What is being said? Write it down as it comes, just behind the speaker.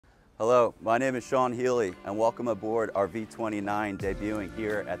Hello, my name is Sean Healey, and welcome aboard our V-29 debuting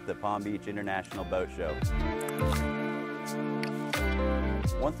here at the Palm Beach International Boat Show.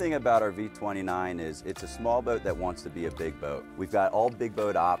 One thing about our V-29 is it's a small boat that wants to be a big boat. We've got all big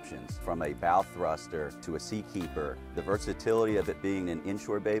boat options, from a bow thruster to a seakeeper. The versatility of it being an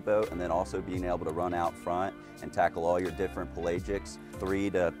inshore bay boat and then also being able to run out front and tackle all your different pelagics,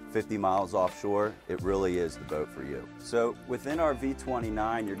 3 to 50 miles offshore, it really is the boat for you. So within our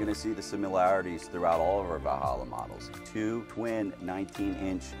V-29, you're going to see the similarities throughout all of our Valhalla models. 2 twin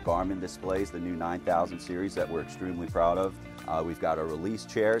 19-inch Garmin displays, the new 9000 series that we're extremely proud of. We've got our release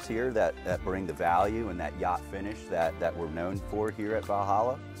chairs here that bring the value and that yacht finish that we're known for here at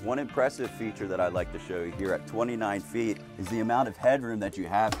Valhalla. One impressive feature that I'd like to show you here at 29 feet is the amount of headroom that you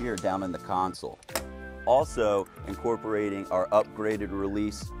have here down in the console. Also incorporating our upgraded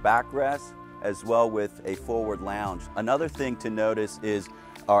release backrest as well with a forward lounge. Another thing to notice is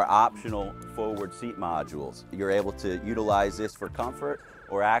our optional forward seat modules. You're able to utilize this for comfort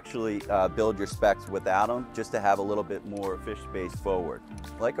or actually build your specs without them, just to have a little bit more fish space forward.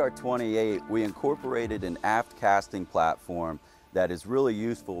 Like our 28, we incorporated an aft casting platform that is really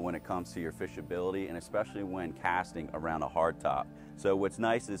useful when it comes to your fishability, and especially when casting around a hardtop. So what's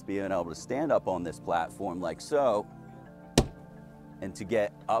nice is being able to stand up on this platform like so, and to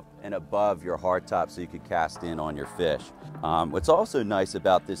get up and above your hardtop so you could cast in on your fish. What's also nice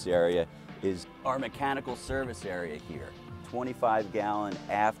about this area is our mechanical service area here. 25-gallon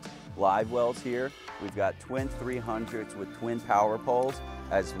aft live wells here. We've got twin 300s with twin power poles,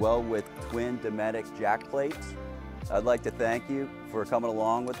 as well with twin Dometic jack plates. I'd like to thank you for coming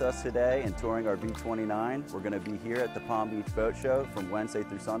along with us today and touring our V-29. We're going to be here at the Palm Beach Boat Show from Wednesday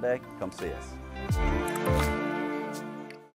through Sunday. Come see us.